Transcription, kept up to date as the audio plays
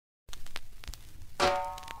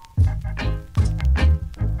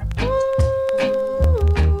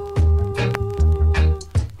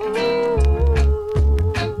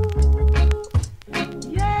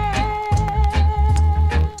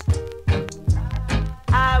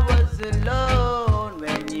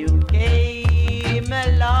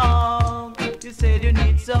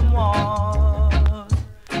want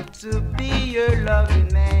to be your loving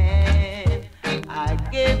man. I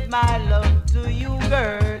give my love to you,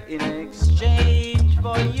 girl, in exchange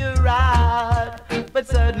for your ride. But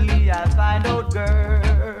suddenly I find out,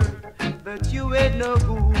 girl, that you ain't no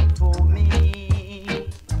good for me.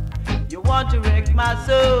 You want to wreck my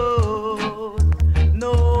soul.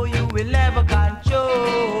 No, you will never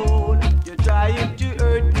control. You're trying to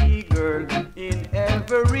hurt me, girl, in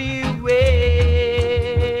every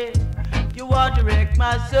way. You want to wreck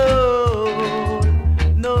my soul.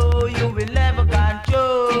 No, you will never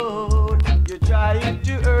control. You're trying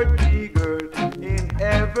to hurt me, girl, in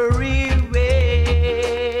every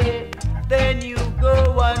way. Then you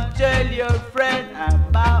go and tell your friend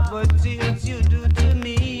about the things you do to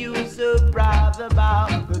me. You're so proud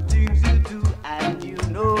about the things you do, and you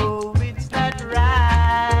know it's not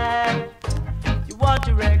right. You want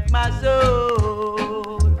to wreck my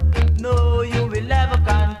soul. No, you will never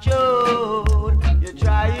control. You're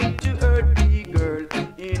trying to hurt me, girl,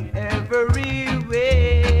 in every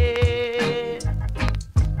way.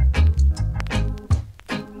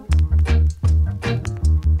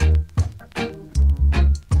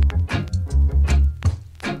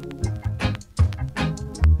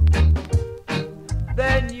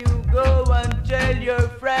 Then you go and tell your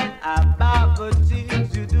friend about the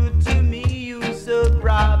things you do to me. You so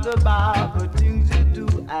proud about the things you do,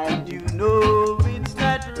 and you know it's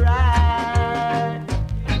not right.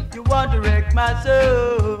 You want to wreck my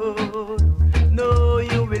soul. No,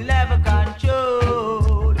 you will never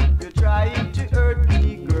control. You're trying to hurt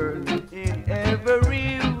me, girl, in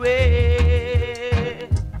every way.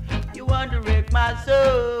 You want to wreck my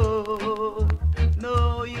soul.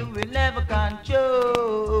 No, you will never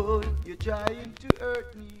control. You're trying to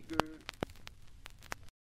hurt me, girl.